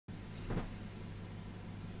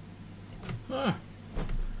Ah,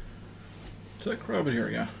 Tech Rabbit here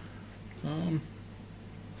again.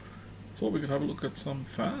 Thought we could have a look at some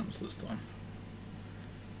fans this time.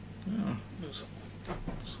 Yeah,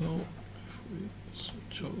 so if we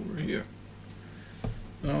switch over here.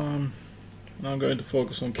 Now I'm going to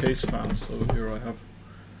focus on case fans. So here I have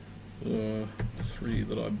the 3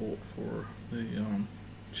 that I bought for the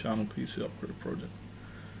channel PC upgrade project.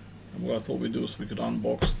 And what I thought we'd do is we could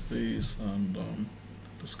unbox these and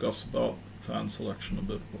discuss about fan selection a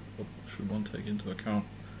bit. What should one take into account?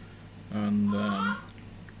 And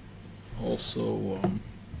also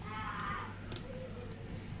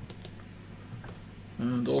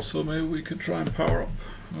maybe we could try and power up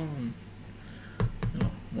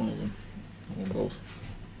one of them or both.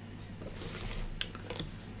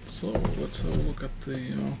 So let's have a look at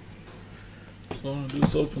the so I'm going to do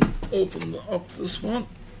is open up this one.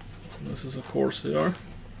 This is a Corsair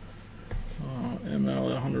ML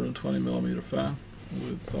 120mm fan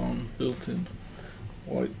with built-in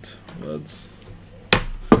white LEDs.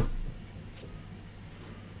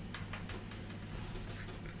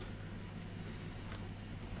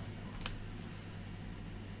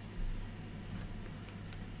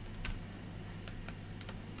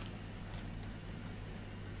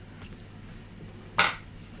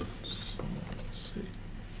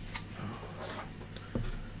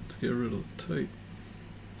 Get rid of the tape.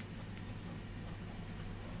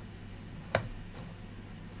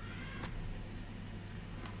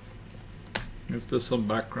 If there's some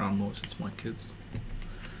background noise, it's my kids.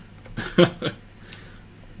 They've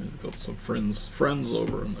got some friends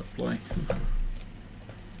over and they're playing. Oh,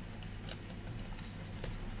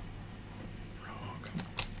 come on.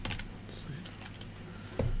 Let's see.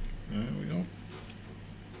 There we go.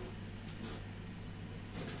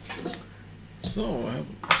 So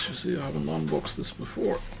as you see, I haven't unboxed this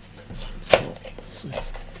before. So let's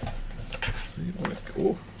see what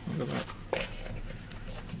oh, look at that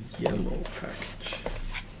yellow package.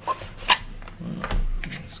 Well,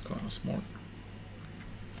 that's kind of smart.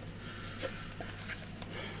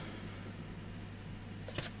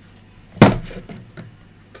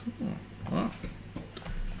 Oh, wow.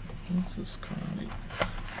 What's this kind of neat?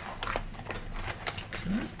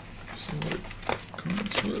 Okay, so what it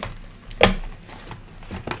comes with.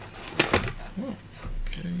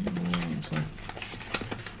 Okay, and some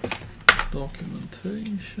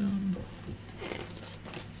documentation.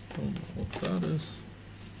 Don't know what that is.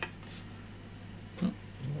 Oh,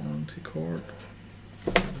 warranty card.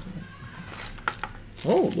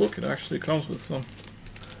 Oh, look! It actually comes with some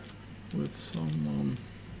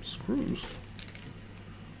screws.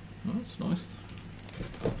 Oh, that's nice.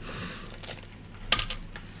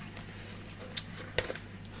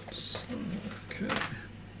 So, okay.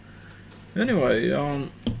 Anyway,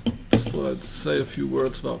 just thought I'd say a few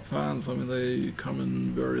words about fans. I mean, they come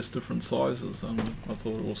in various different sizes, and I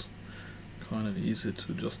thought it was kind of easy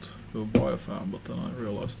to just go buy a fan, but then I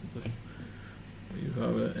realized that you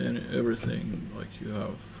have everything, like you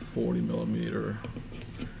have 40mm,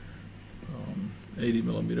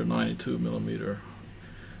 80mm, 92mm.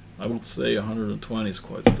 I would say 120 is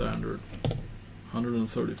quite standard.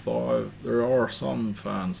 135. There are some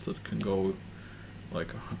fans that can go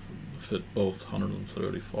like fit both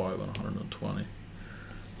 135 and 120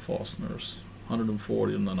 fasteners,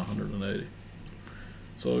 140 and then 180.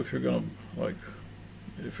 So if you're gonna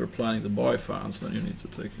if you're planning to buy fans, then you need to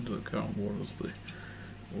take into account what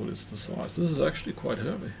is the size. This is actually quite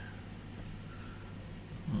heavy.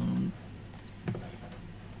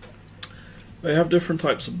 They have different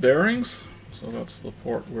types of bearings, so that's the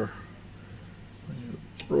part where when you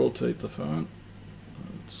rotate the fan,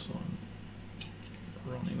 it's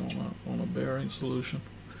running on a bearing solution.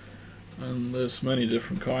 And there's many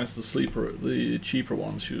different kinds. The cheaper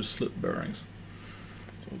ones use slip bearings,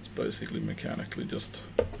 so it's basically mechanically just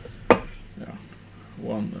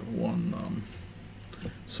one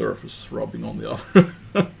surface rubbing on the other.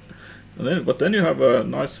 But then you have a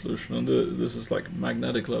nice solution, and this is like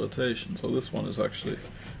magnetic levitation. So this one is actually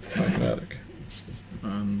magnetic,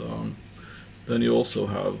 and then you also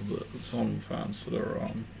have some fans that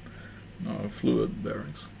are fluid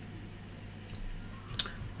bearings.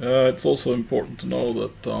 It's also important to know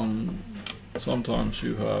that sometimes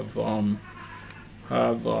you have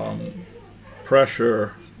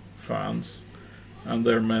pressure fans, and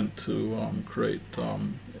they're meant to create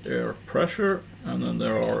air pressure, and then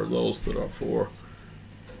there are those that are for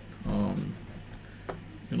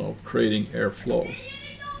creating airflow.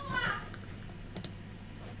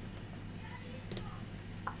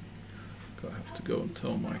 I have to go and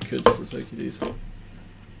tell my kids to take it easy.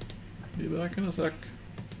 Be back in a sec.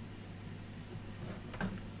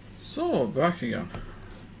 So, back again.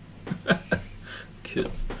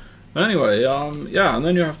 Kids. Anyway, yeah, and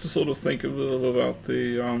then you have to sort of think a little about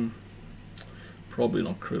the, probably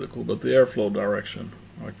not critical, but the airflow direction,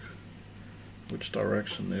 like which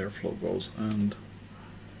direction the airflow goes, and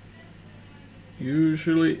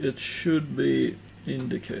usually it should be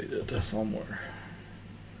indicated somewhere.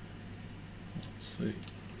 Let's see.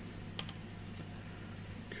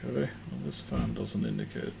 Okay, well, this fan doesn't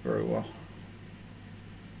indicate it very well.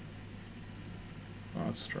 Oh,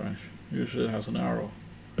 that's strange. Usually it has an arrow.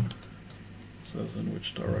 It says in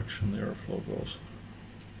which direction the airflow goes.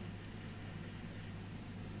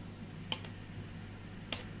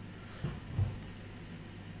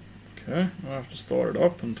 Okay, I have to start it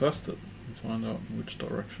up and test it and find out in which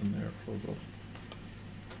direction the airflow goes.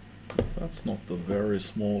 If that's not the very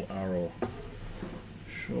small arrow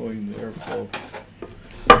showing the airflow.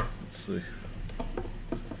 Let's see.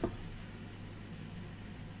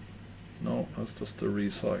 No, that's just the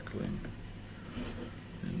recycling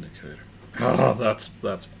indicator. Ah, that's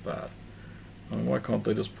bad. I mean, why can't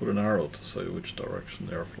they just put an arrow to say which direction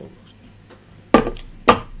the airflow goes?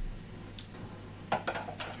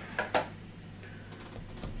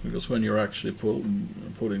 Because when you're actually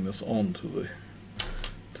putting this onto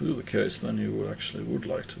the case, then you would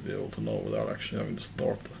like to be able to know without actually having to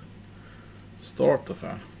start the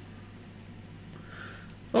fan.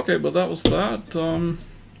 Okay, but that was that.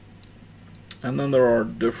 And then there are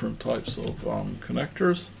different types of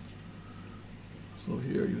connectors. So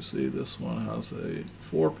here you see this one has a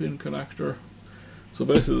 4-pin connector. So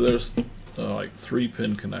basically there's like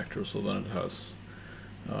 3-pin connectors, so then it has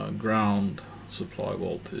ground, supply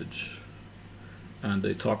voltage, and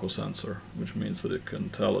a tacho sensor, which means that it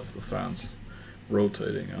can tell if the fan's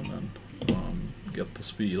rotating and then get the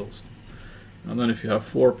speed also. And then if you have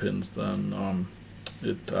 4 pins, then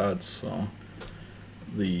it adds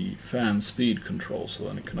the fan speed control, so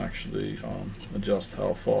then it can actually adjust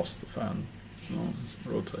how fast the fan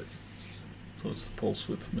rotates. So it's the pulse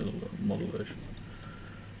width modulation.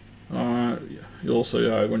 You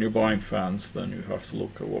also, when you're buying fans, then you have to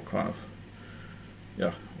look at what kind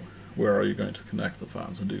of, where are you going to connect the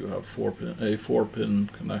fans, and do you have a 4-pin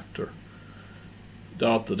connector?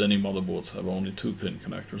 Doubt that any motherboards have only 2-pin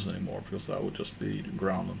connectors anymore, because that would just be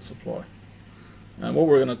ground and supply. And what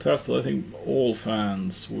we're going to test is, I think all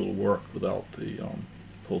fans will work without the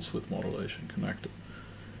pulse width modulation connected.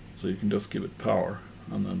 So you can just give it power,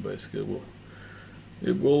 and then basically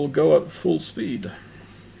it will go at full speed.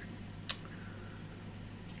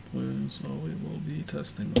 So we will be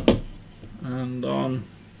testing that. And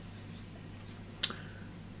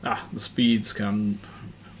the speeds can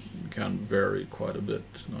vary quite a bit.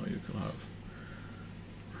 You know, you can have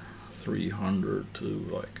 300 to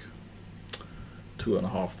like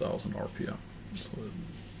 2,500 RPM. So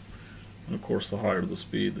and of course, the higher the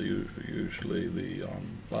speed, usually the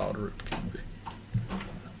louder it can be.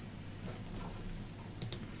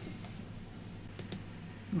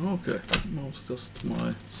 Okay, well, it's just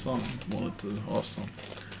my son wanted to ask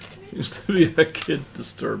something. Seems to be a kid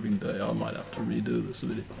disturbing day. I might have to redo this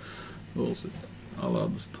video. We'll see. I'll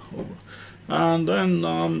add this over. And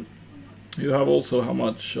then you have also how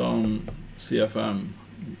much CFM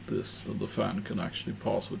the fan can actually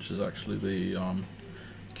pass, which is actually the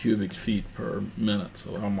cubic feet per minute.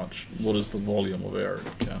 So what is the volume of air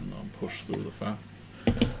it can push through the fan.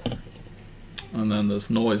 And then there's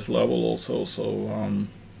noise level also. So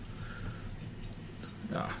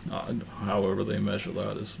however they measure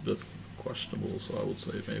that is a bit questionable. So I would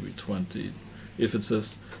say maybe 20. If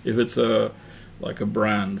it's like a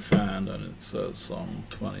brand fan and it says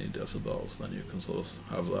 20 decibels, then you can sort of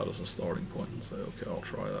have that as a starting point and say, okay, I'll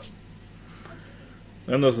try that.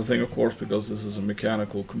 Then there's the thing, of course, because this is a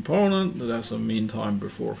mechanical component, it has a mean time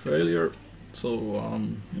before failure. So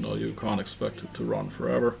you can't expect it to run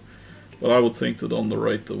forever. But I would think that on the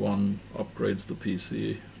rate the one upgrades the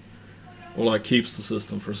PC, or like keeps the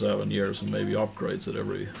system for 7 years and maybe upgrades it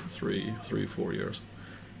every 4 years,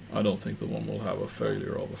 I don't think the one will have a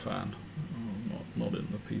failure of a fan, not in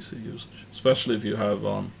the PC usage, especially if you have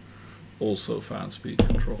also fan speed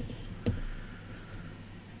control.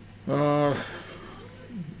 And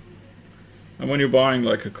when you're buying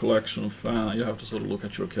like a collection of fan, you have to sort of look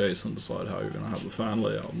at your case and decide how you're going to have the fan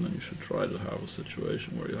layout, and then you should try to have a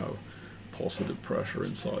situation where you have positive pressure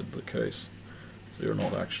inside the case, so you're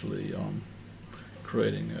not actually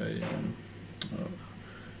creating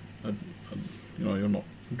you're not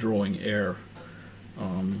drawing air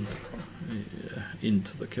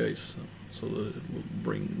into the case so that it will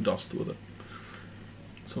bring dust with it.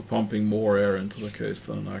 So pumping more air into the case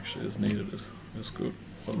than actually is needed is good.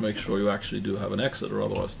 But make sure you actually do have an exit, or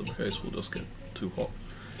otherwise the case will just get too hot.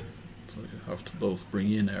 So you have to both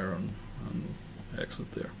bring in air and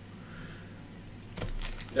exit there.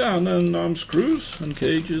 Yeah, and then screws and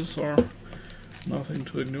cages are nothing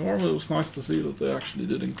to ignore. It was nice to see that they actually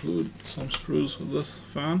did include some screws with this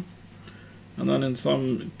fan. And then in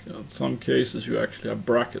some cases you actually have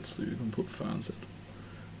brackets that you can put fans in.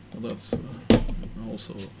 So that's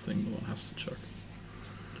also a thing one has to check.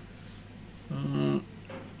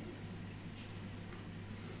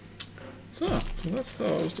 So that's that.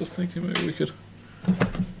 I was just thinking maybe we could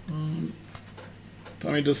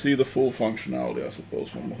to see the full functionality. I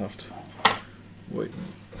suppose one will have to wait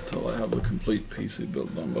until I have the complete PC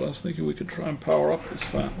built done. But I was thinking we could try and power up this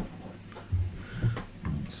fan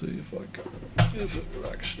and see if it would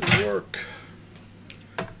actually work.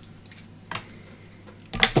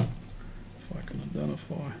 If I can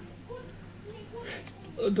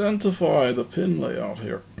identify the pin layout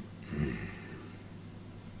here.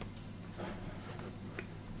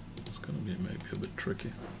 It's going to be maybe a bit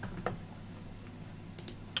tricky.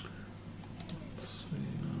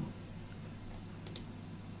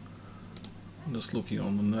 I'm just looking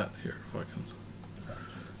on the net here if I can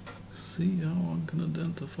see how I can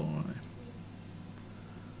identify.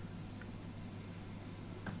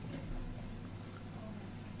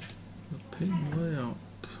 The pin layout.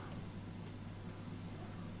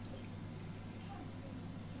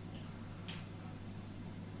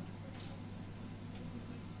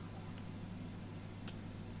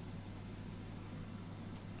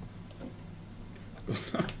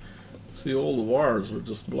 See, all the wires are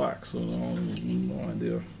just black, so no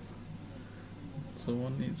idea. So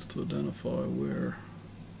one needs to identify where.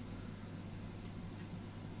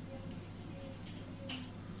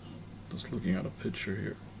 Just looking at a picture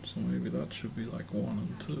here, so maybe that should be like 1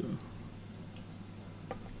 and 2.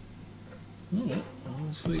 Oh,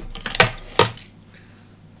 we'll see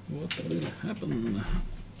what will happen.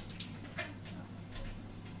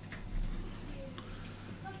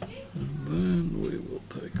 And then we will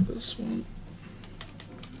take this one.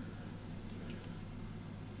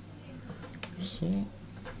 So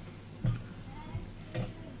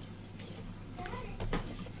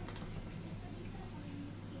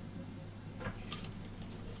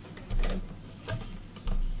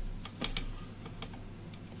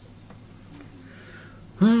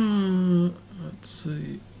let's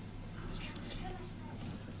see.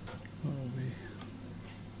 That'll be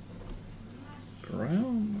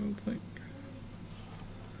ground, I think.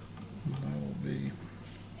 And that will be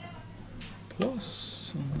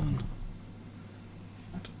plus, and then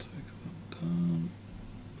to take that down.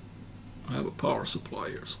 I have a power supply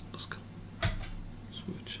here, so I'll just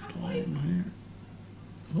switch it on here.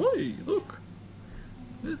 Hey, look!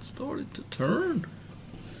 It started to turn.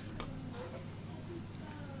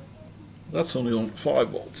 That's only on 5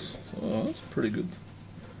 volts, so that's pretty good.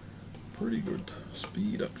 Pretty good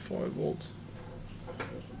speed at 5 volts.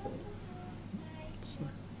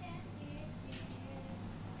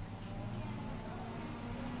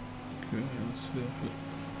 Okay, let's see if it.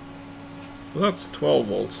 So that's 12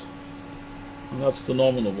 volts, and that's the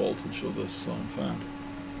nominal voltage of this fan.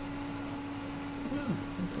 Yeah,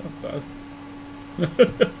 not that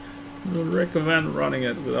bad. I would recommend running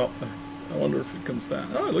it without the. I wonder if it can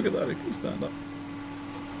stand. Oh, look at that, it can stand up.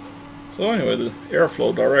 So anyway, the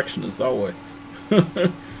airflow direction is that way. I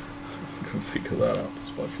can figure that out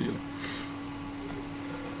just by feeling.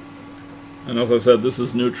 And as I said, this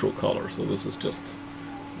is neutral color, so this is just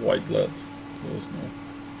white LEDs. So there's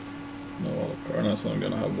no other color. So I'm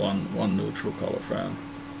going to have one neutral color fan.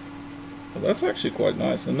 But that's actually quite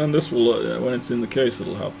nice. And then this will, when it's in the case,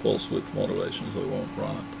 it'll have pulse width modulation, so it won't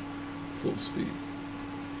run at full speed.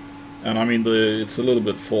 And I mean, it's a little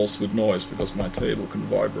bit false with noise because my table can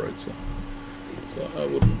vibrate, so I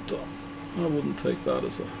wouldn't take that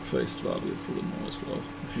as a face value for the noise, though,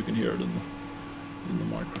 if you can hear it in the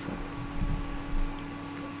microphone.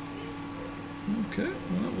 Okay,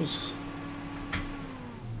 well, that was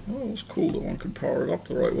cool that one could power it up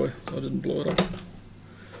the right way, so I didn't blow it up.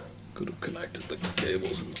 Could have connected the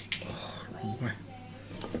cables in the wrong way.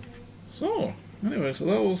 So anyway, so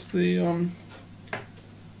that was the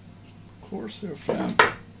Corsair fan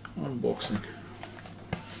unboxing.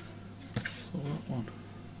 So that one.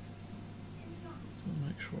 So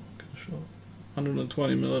make sure I can show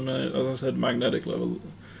 120 millimeter, as I said, magnetic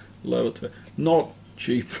levitate. Not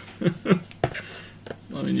cheap.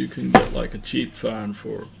 I mean, you can get like a cheap fan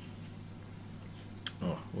for,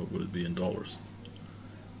 oh, what would it be in dollars?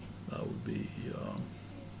 That would be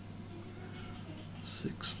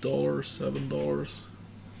 $6, $7.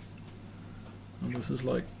 And this is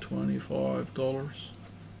like $25.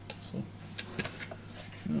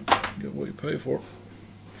 Yeah, get what you pay for.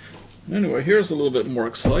 Anyway, here's a little bit more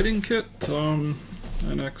exciting kit.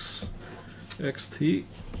 NX XT,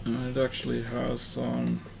 and it actually has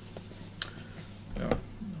yeah,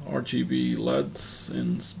 RGB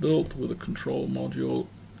LEDs built with a control module,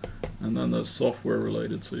 and then there's software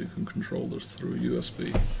related, so you can control this through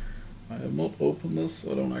USB. I have not opened this,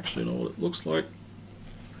 I don't actually know what it looks like,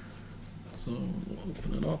 so we'll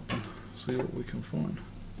open it up and see what we can find.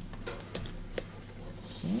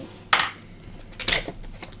 So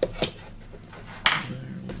there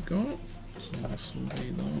we go. So this will be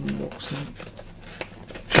the unboxing.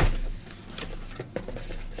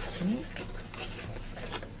 So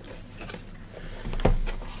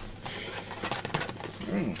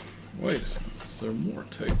oh, wait, is there more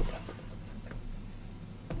tape?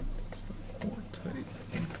 Is there more tape?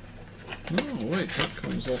 No, wait, that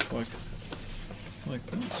comes off like that.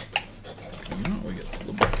 Okay, now we get to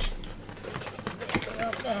the box.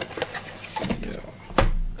 Yeah.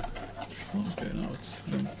 Okay, now it's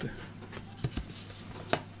empty.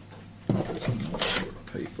 Oh, there's more sort of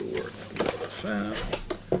paperwork with the fan.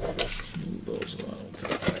 Move those. I don't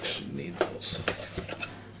think I actually need those.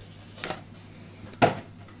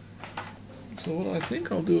 So what I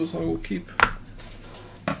think I'll do is I will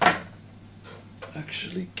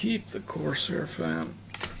actually keep the Corsair fan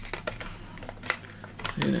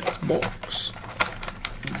in its box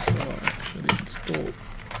until I actually install it.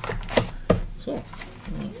 So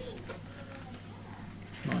that's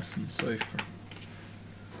nice and safe.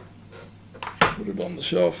 Put it on the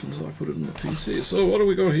shelf until I put it in the PC. So what do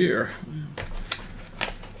we got here?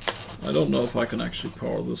 I don't know if I can actually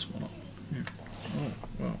power this one up. Here. Oh,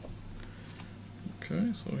 wow.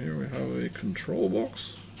 Okay, so here we have a control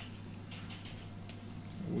box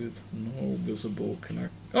with no visible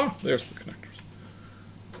connect. Oh, there's the connectors.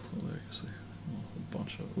 So there you see a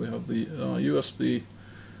bunch of. We have the USB,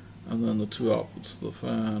 and then the two outputs, the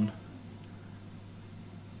fan,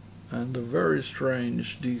 and a very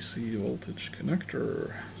strange DC voltage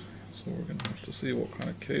connector. So we're gonna have to see what kind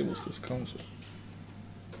of cables this comes with.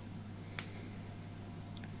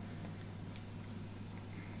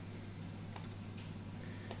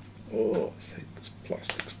 Oh, I hate this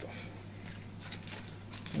plastic stuff.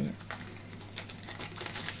 There.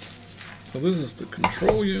 So this is the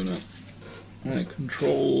control unit, and it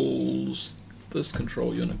controls, this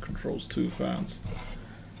control unit controls two fans.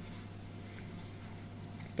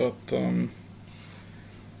 But I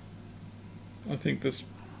think this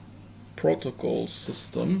protocol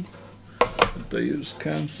system that they use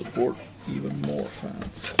can support even more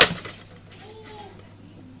fans.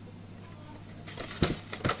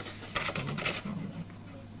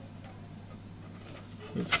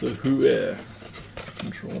 It's the Hue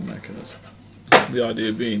control mechanism. The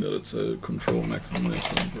idea being that it's a control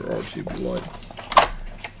mechanism for RGB lighting.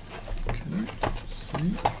 Okay, let's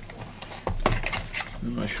see.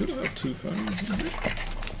 And I should have two fans in here.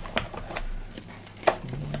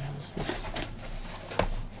 Why is this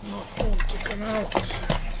not want to come out?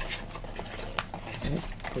 Oh,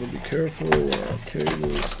 gotta be careful where our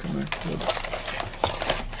cable is connected.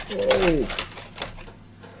 Oh!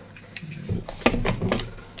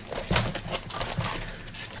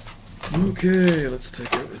 Okay, let's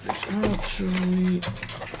take everything out, shall we?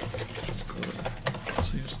 Let's go to,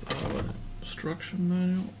 seems to have an instruction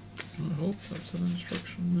manual. I hope that's an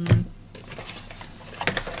instruction manual.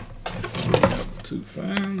 We have two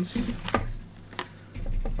fans.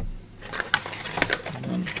 And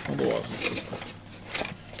then otherwise it's just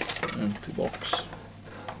an empty box.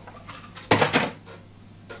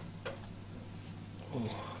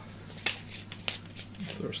 Oh,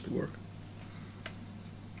 thirsty work.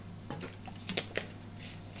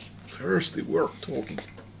 Thirsty work talking.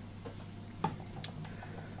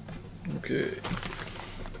 Okay.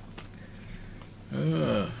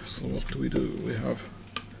 So what do? We have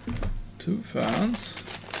two fans,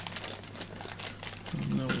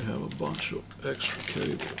 and now we have a bunch of extra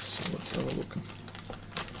cables. So let's have a look.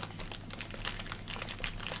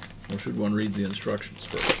 Or should one read the instructions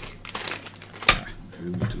first?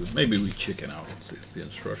 Maybe we chicken out and see if the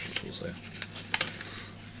instructions will say.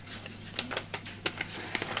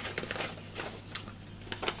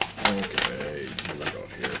 Okay, what do we got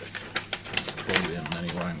here? Probably in many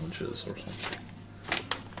languages or something.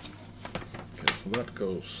 Okay, so that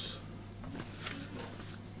goes.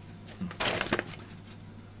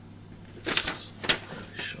 It's not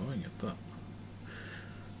really showing it that.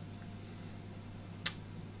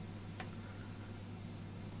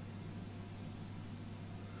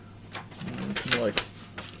 We can like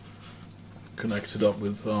connect it up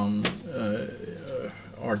with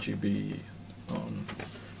RGB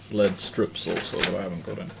LED strips also that I haven't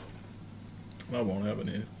got in. I won't have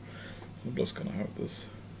any. I'm just gonna have this.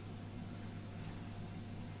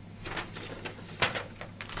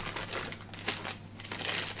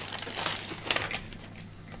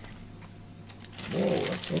 Whoa,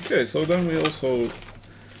 that's okay. So then we also,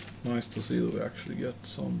 nice to see that we actually get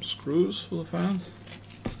some screws for the fans.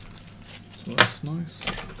 So that's nice.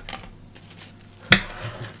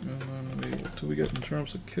 And then what do we get in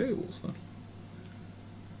terms of cables then?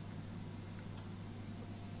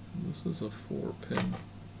 This is a 4-pin.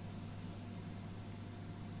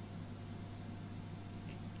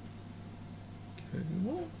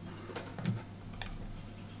 Cable.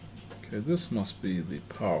 Okay, this must be the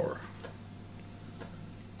power.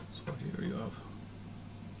 So here you have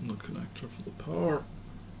the connector for the power.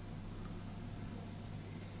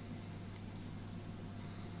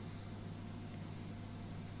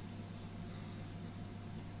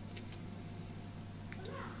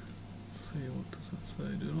 What does it say?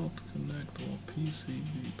 Do not connect or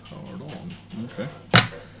PCB powered on. Okay.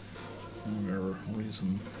 Whatever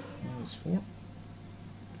reason that is for.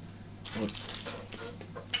 What?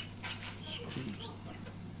 Screws.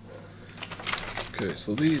 Okay,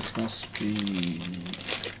 so these must be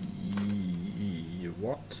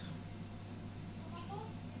what?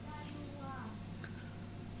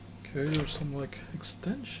 Okay, there's some like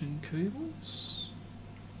extension cables.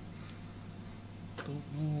 Don't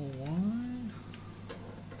know why.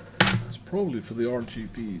 It's probably for the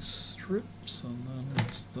RGB strips, and then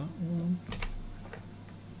it's that one.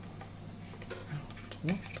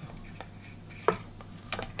 What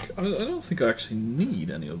the? I don't think I actually need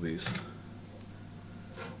any of these.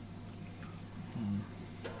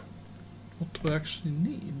 What do I actually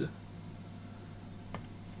need?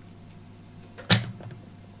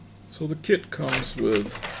 So the kit comes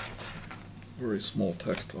with very small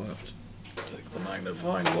text. I'll have to take the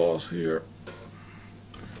magnifying glass here.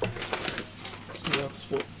 So that's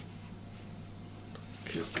what the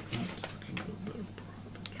kit. I can go better.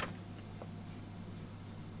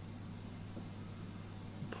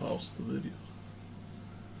 Pause the video.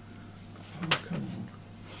 Oh, come on.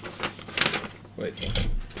 Wait.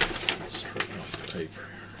 Straighten up the paper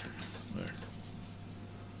here. There.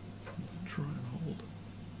 Try and hold it.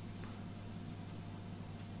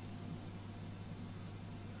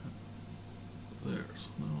 There, so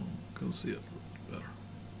now I can see it a little bit better.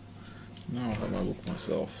 Now I have my look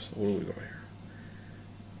myself, so what do we got here?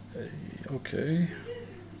 Okay.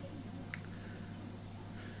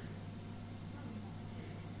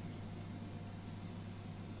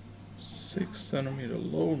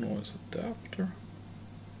 6cm low noise adapter.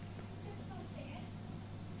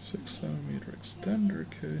 6cm extender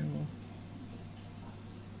cable.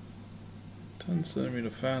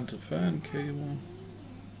 10cm fan to fan cable.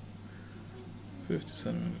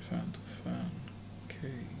 50cm fan to fan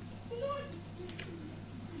cable.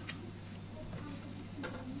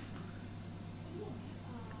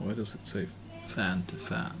 Why does it say fan to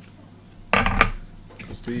fan?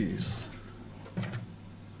 Because these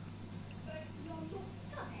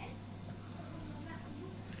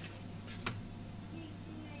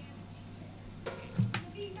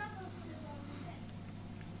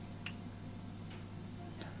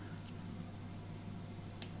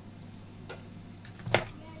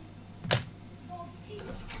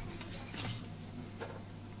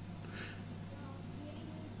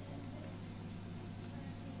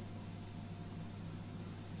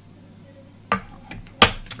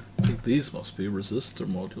these must be resistor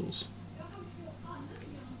modules,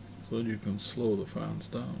 so you can slow the fans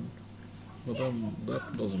down. But then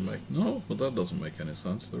that doesn't make that doesn't make any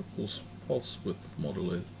sense. They're pulse width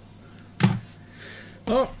modulated.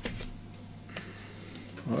 Oh,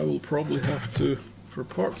 I will probably have to, for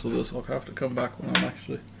parts of this, I'll have to come back when I'm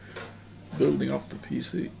actually building up the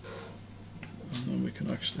PC, and then we can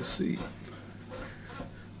actually see.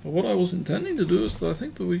 But what I was intending to do is that I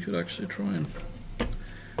think that we could actually try and.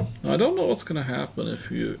 Now, I don't know what's going to happen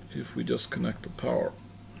if we just connect the power.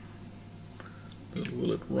 But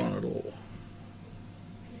will it run at all?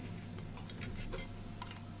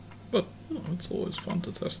 But you know, it's always fun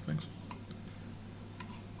to test things.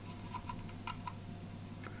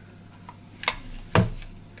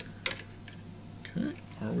 Okay,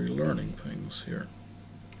 are we learning things here?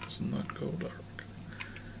 Doesn't that go dark?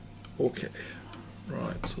 Okay,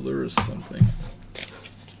 right. So there is something.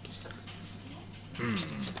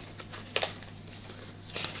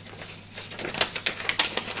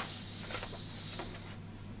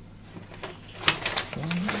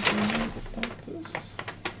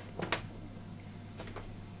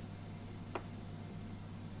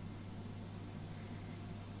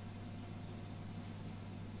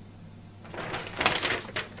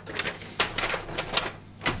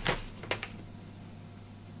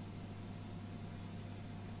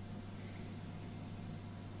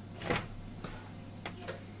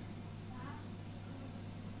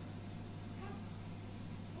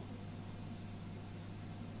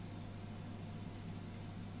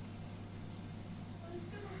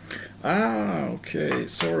 Ah, okay,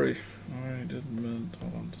 sorry. I don't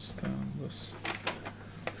understand this.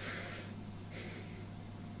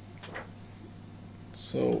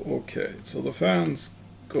 So, okay, so the fans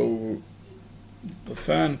go, the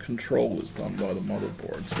fan control is done by the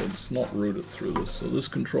motherboard, so it's not routed through this. So this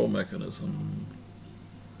control mechanism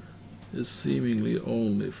is seemingly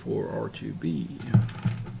only for RGB.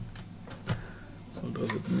 So does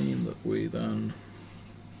it mean that we then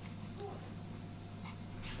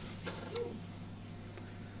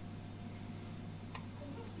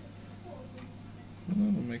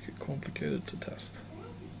that'll make it complicated to test.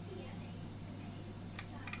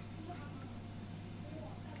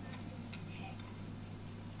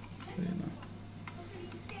 See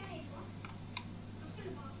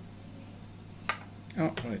now.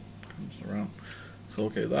 Oh, wait, comes around. So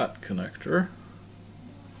okay, that connector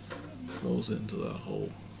goes into that hole.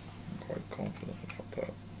 I'm quite confident about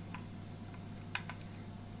that.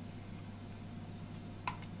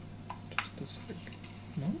 Just a sec.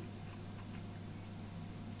 No?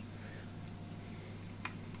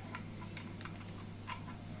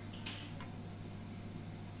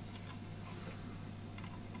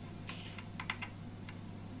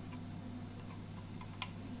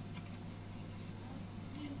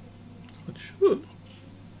 It should.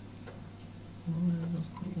 Why does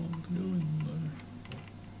it want to go in there?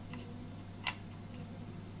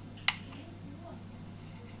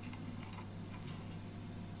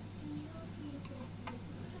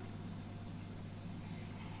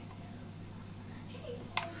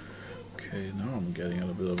 Okay, now I'm getting at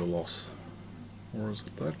a bit of a loss. Or is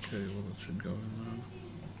it that cable that should go in there?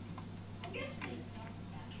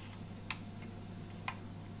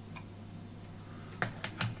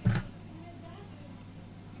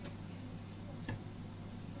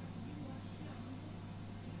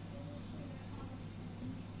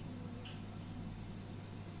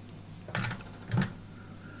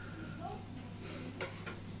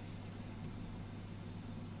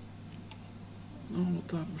 No, but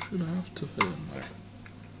that should have to fit in there.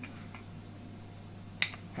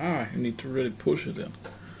 Ah, you need to really push it in.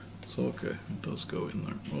 So okay, it does go in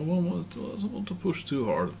there. Well, I wasn't want to push too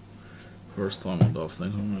hard. First time on those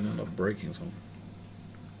things, I'm gonna end up breaking some.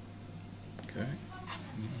 Okay.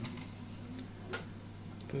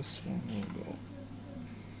 This one will go.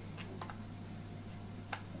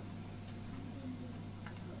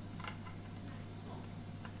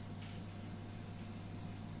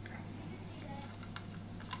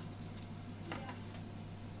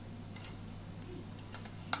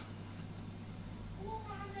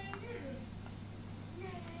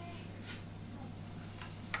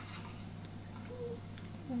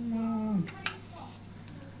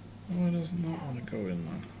 Why does it not want to go in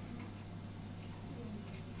there?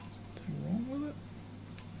 Something wrong with it?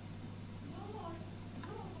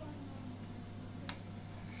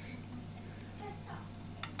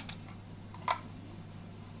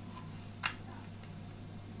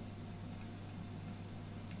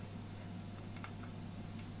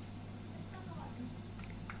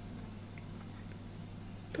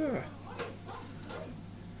 Duh.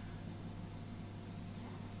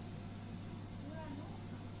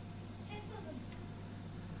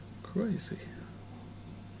 Crazy.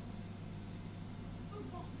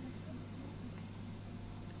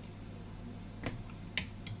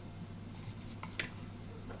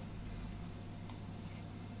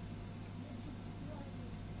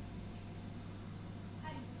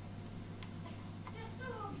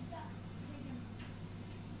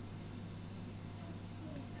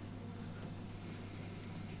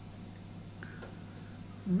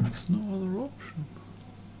 There's no other option.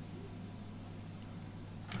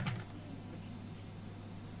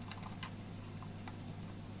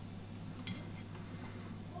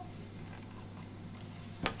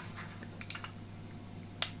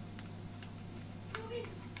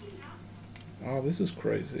 Oh, this is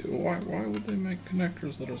crazy. Why would they make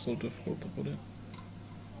connectors that are so difficult to put in?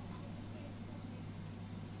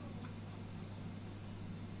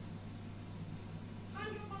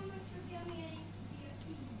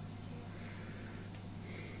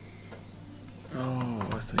 Oh,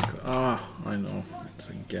 I think, I know. It's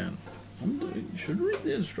again. You should read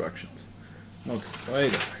the instructions. Okay,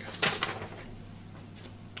 wait a second.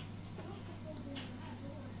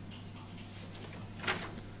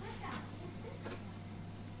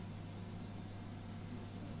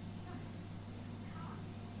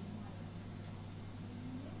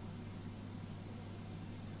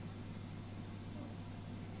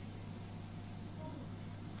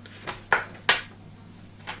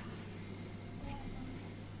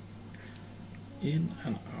 In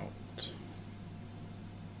and out.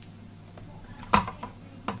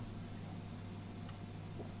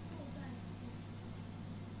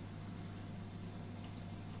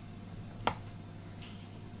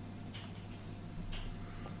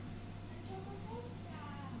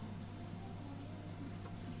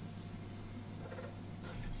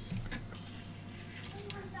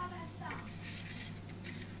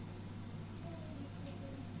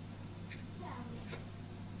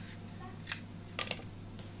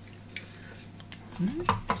 So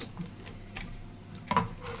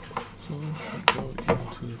I'll go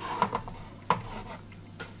into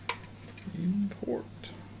import.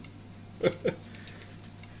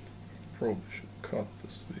 Probably should cut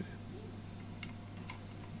this video.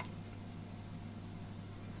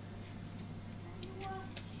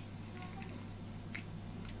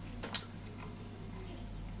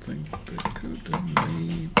 I think they could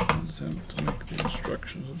maybe attempt to make the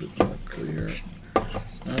instructions a bit more clear.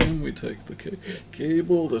 And we take the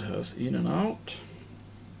cable that has in and out.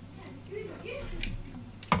 And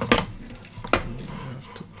we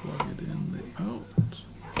have to plug it in the out.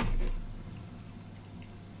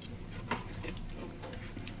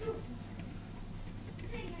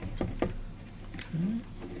 Okay, and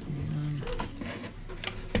then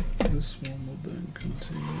this one will then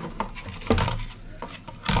continue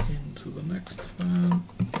into the next fan.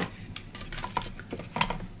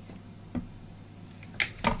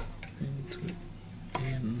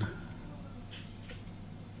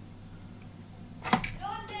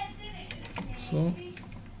 So,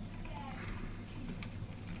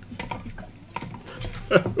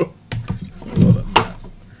 what a mess.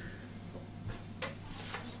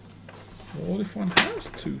 Well, if one has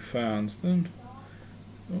two fans, then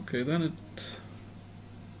okay, then it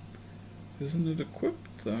isn't it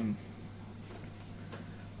equipped then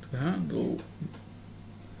to handle.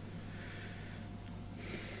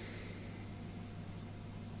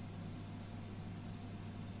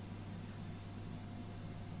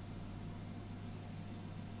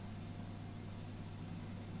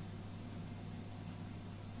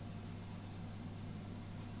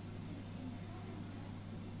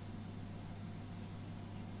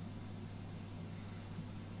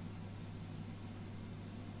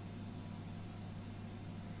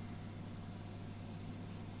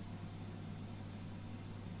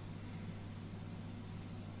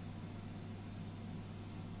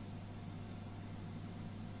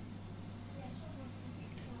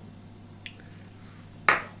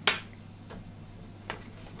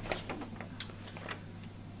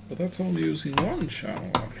 But that's only using one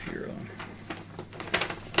channel out here then.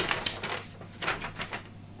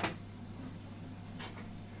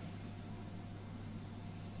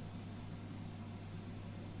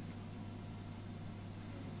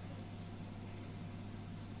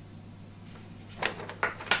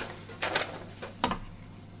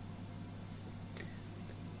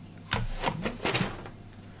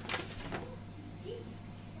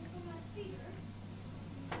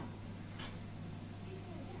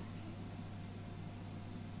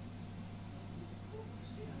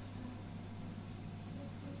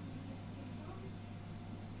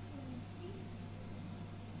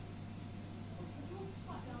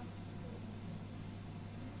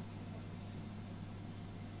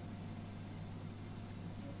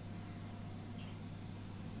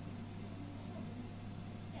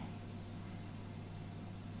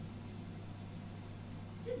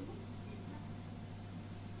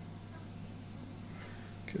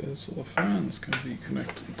 Okay, so the fans can be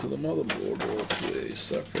connected to the motherboard or to a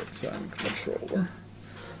separate fan controller.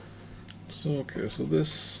 So okay, so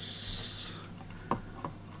this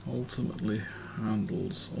ultimately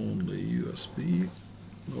handles only USB,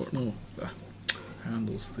 or no,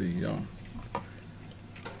 handles the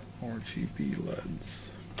RGB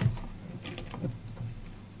LEDs.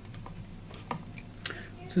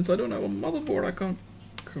 Since I don't have a motherboard, I can't.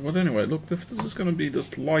 But anyway, look, if this is going to be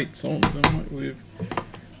just lights only, then we.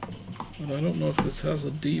 But I don't know if this has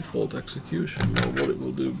a default execution or what it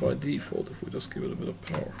will do by default if we just give it a bit of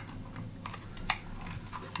power.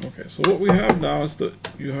 Okay, so what we have now is that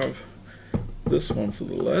you have this one for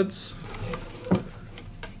the LEDs.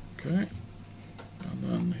 Okay, and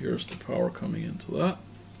then here's the power coming into that,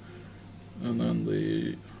 and then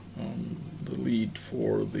the lead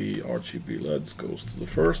for the RGB LEDs goes to the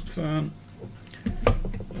first fan,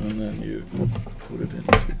 and then you put it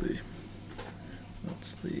into the,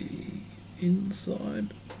 that's the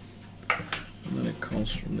inside, and then it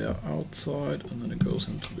comes from the outside, and then it goes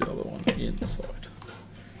into the other one inside.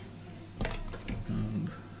 And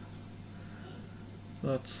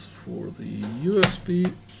that's for the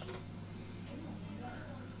USB.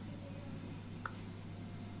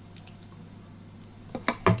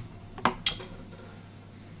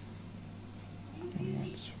 And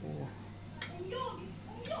that's for,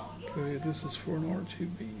 okay, this is for an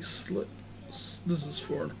RGB slit. This is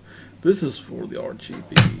for the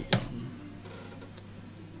RGB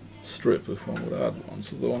strip, if one would add one.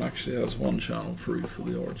 So the one actually has one channel free for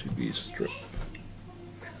the RGB strip.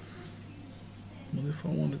 But if I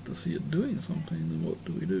wanted to see it doing something, then what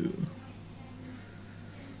do we do?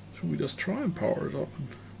 Should we just try and power it up? And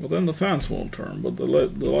Well, then the fans won't turn, but the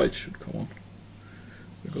light should come on,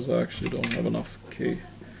 because I actually don't have enough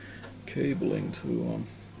cabling to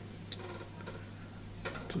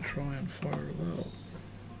try and fire that up.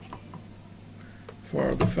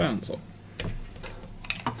 Fire the fans up.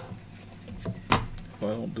 If I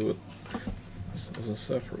don't do it as a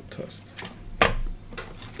separate test.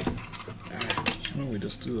 Why don't we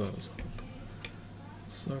just do that as a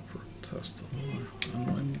separate test?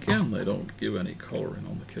 And again, they don't give any coloring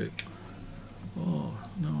on the cable. Oh,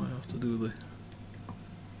 now I have to do the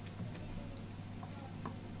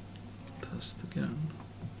test again.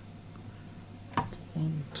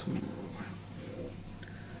 1, 2.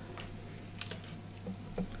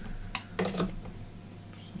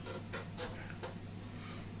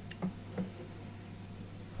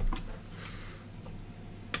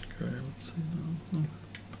 Okay, let's see now.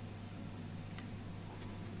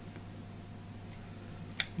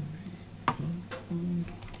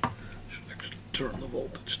 Should actually turn the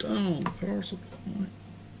voltage down on the power supply.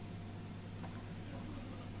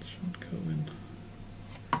 It should go in there.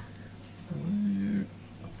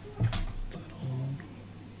 Put that on.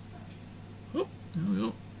 Oh, there we go.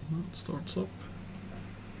 That starts up.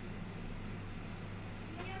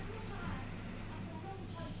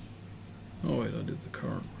 Oh wait, I did the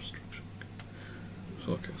current restriction.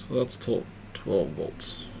 So, okay, so that's 12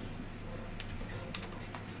 volts.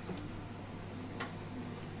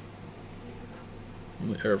 And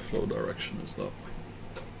the airflow direction is that way.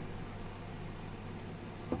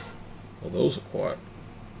 Well, those are quiet.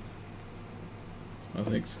 I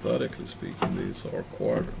think statically speaking, these are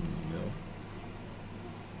quieter than the other.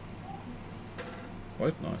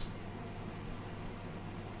 Quite nice.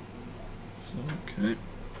 So, okay.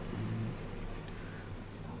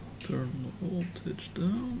 Turn the voltage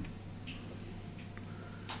down.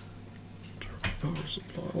 Turn the power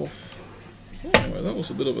supply off. So anyway, that was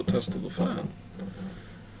a bit of a test of the fan.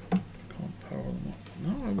 Can't power them up.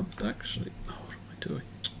 Now I would actually... Oh, what am I doing?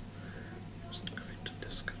 I wasn't going to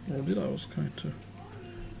disconnect. Or did I? I was going to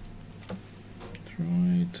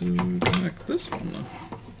try to connect this one now.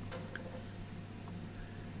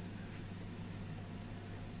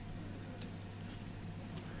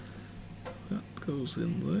 Goes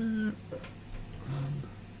in there, and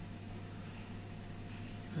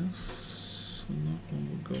this, and that one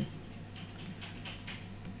will go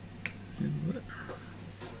in there.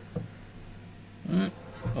 Alright,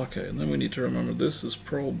 okay, and then we need to remember this is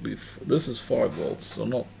probably, this is 5 volts, so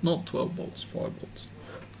not 12 volts, 5 volts.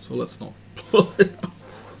 So let's not plug it up.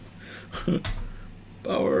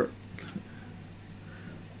 Power.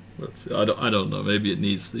 Let's see, I don't know, maybe it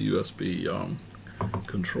needs the USB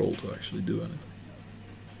control to actually do anything.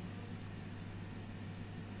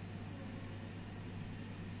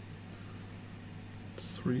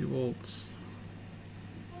 3 volts,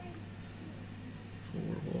 4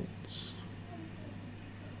 volts.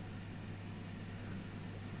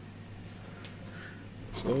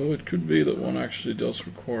 So it could be that one actually does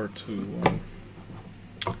require to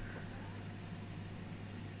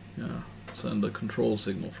send a control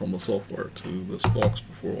signal from the software to this box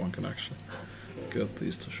before one can actually get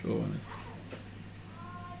these to show anything.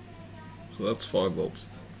 So that's 5 volts.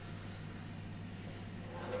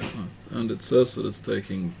 And it says that it's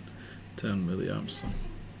taking 10 milliamps,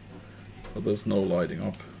 but there's no lighting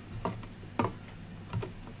up.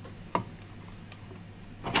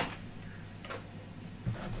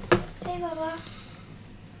 Hey, Baba.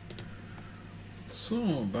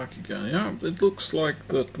 So back again. Yeah, it looks like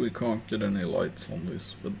that we can't get any lights on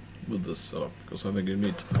this with this setup, because I think you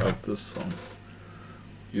need to have this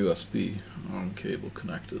USB cable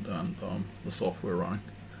connected and the software running.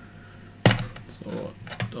 So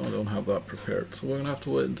I don't have that prepared. So we're going to have to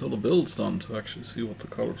wait until the build's done to actually see what the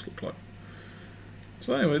colors look like.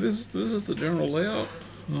 So anyway, this is the general layout.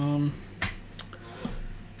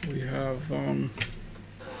 We have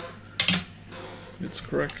it's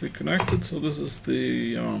correctly connected. So this is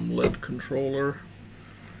the LED controller,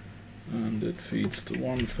 and it feeds to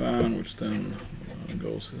one fan, which then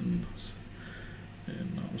goes in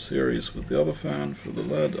series with the other fan for the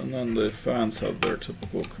LED, and then the fans have their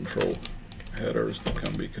typical control headers that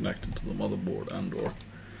can be connected to the motherboard and or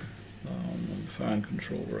fan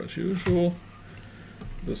controller as usual.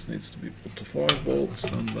 This needs to be put to 5 volts,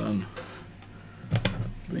 and then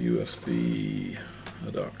the USB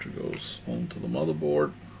adapter goes onto the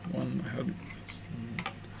motherboard, one head,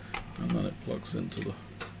 and then it plugs into the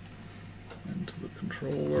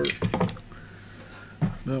controller.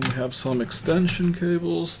 Then we have some extension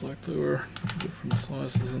cables, like they were different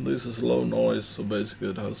sizes, and this is low noise, so basically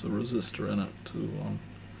it has a resistor in it to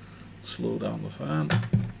slow down the fan.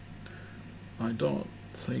 I don't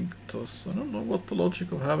think does. I don't know what the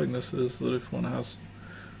logic of having this is, that if one has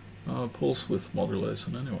pulse width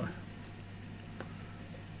modulation anyway.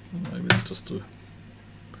 Maybe it's just to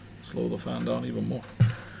slow the fan down even more.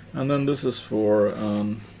 And then this is for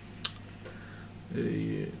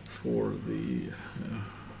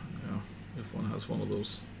if one has one of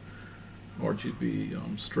those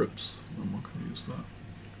RGB strips, I'm not going to use that.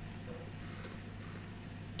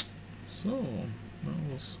 So that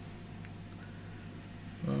was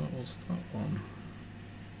that one.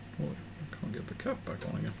 Oh, I can't get the cap back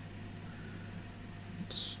on again.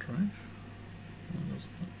 It's strange.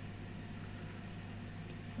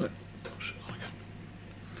 Right, push it on again.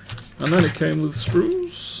 And then it came with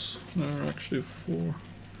screws. There are actually 4.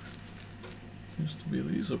 Seems to be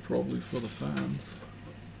these are probably for the fans.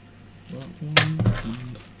 That one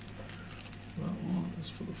and that one is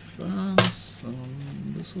for the fans.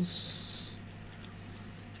 This is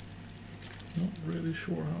not really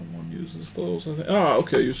sure how one uses those. I think. Ah,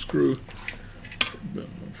 okay. You screw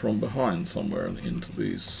from behind somewhere and into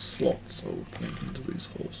these slots. I would think into these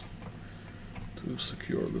holes to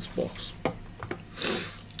secure this box.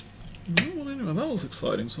 Well, anyway, that was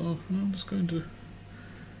exciting. So I'm just going to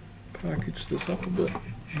package this up a bit.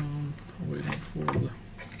 Waiting for the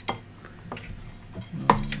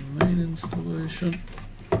main installation.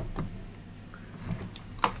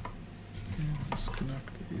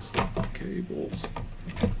 Disconnect these cables.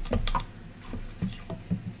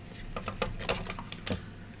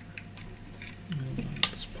 And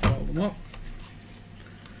just pile them up.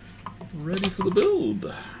 Ready for the build.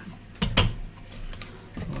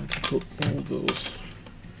 I can put all those.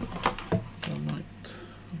 I might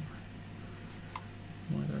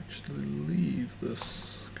actually leave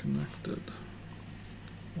this connected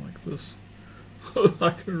like this. I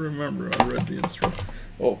can remember I read the instruction.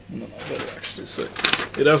 Oh, and then I better actually say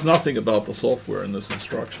it has nothing about the software in this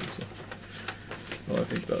instruction. So, well, I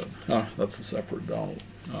think that that's a separate download.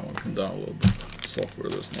 One can download the software.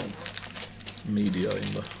 There's no media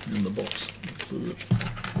in the box included.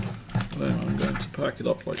 Then I'm going to pack it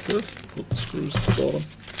up like this. Put the screws at the bottom.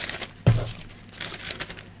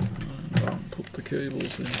 And put the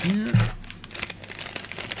cables in here.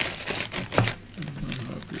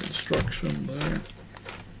 Instruction there,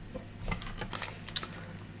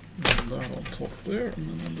 and that on top there, and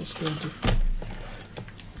then I'm just going to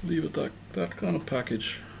leave it that kind of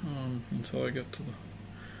package until I get to the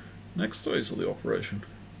next phase of the operation.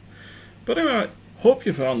 But anyway, I hope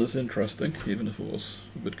you found this interesting, even if it was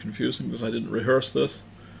a bit confusing because I didn't rehearse this,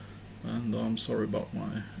 and I'm sorry about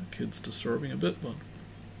my kids disturbing a bit, but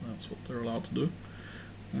that's what they're allowed to do.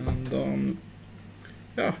 And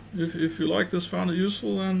yeah, if you like this, found it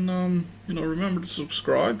useful, then remember to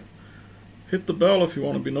subscribe. Hit the bell if you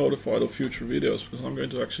want to be notified of future videos, because I'm going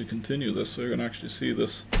to actually continue this, so you're going to actually see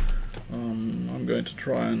this. I'm going to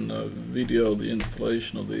try and video the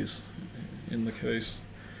installation of these in the case,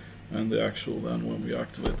 and the actual then when we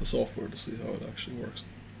activate the software to see how it actually works.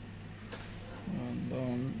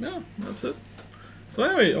 And yeah, that's it. So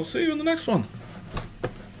anyway, I'll see you in the next one.